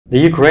The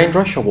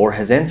Ukraine-Russia war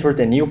has entered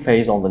a new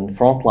phase on the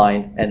front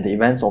line, and the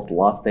events of the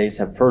last days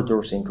have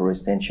further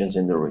increased tensions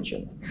in the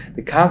region.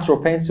 The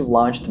counteroffensive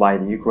launched by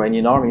the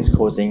Ukrainian army is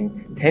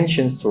causing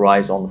tensions to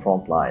rise on the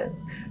front line.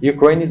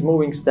 Ukraine is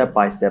moving step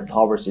by step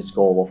towards its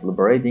goal of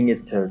liberating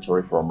its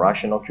territory from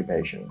Russian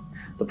occupation.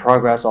 The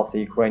progress of the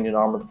Ukrainian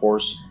Armed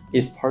Forces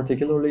is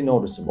particularly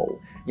noticeable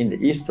in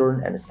the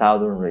eastern and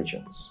southern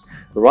regions.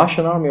 The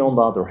Russian army, on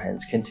the other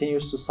hand,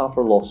 continues to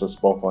suffer losses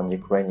both on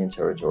Ukrainian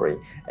territory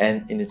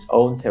and in its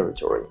own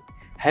territory.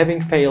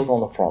 Having failed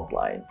on the front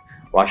line,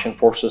 Russian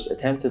forces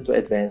attempted to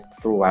advance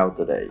throughout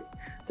the day.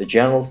 The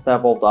General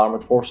Staff of the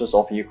Armed Forces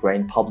of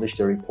Ukraine published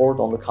a report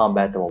on the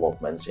combat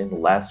developments in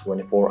the last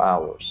 24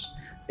 hours.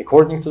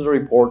 According to the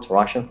report,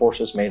 Russian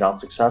forces made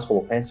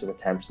unsuccessful offensive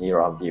attempts near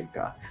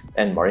Avdiivka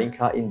and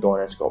Marinka in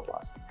Donetsk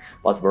Oblast,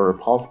 but were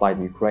repulsed by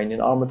the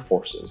Ukrainian Armed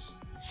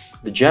Forces.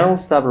 The General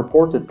Staff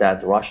reported that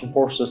the Russian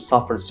forces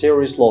suffered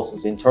serious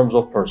losses in terms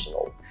of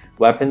personnel,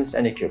 weapons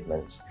and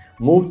equipment,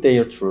 moved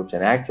their troops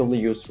and actively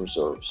used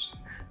reserves.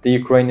 The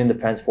Ukrainian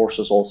Defense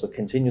Forces also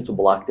continued to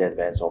block the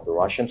advance of the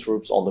Russian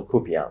troops on the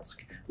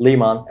Kupiansk,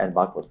 Lyman and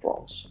Bakhmut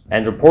fronts,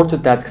 and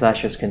reported that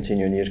clashes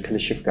continue near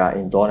Klishchiivka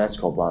in Donetsk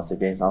Oblast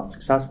against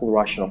unsuccessful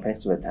Russian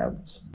offensive attempts.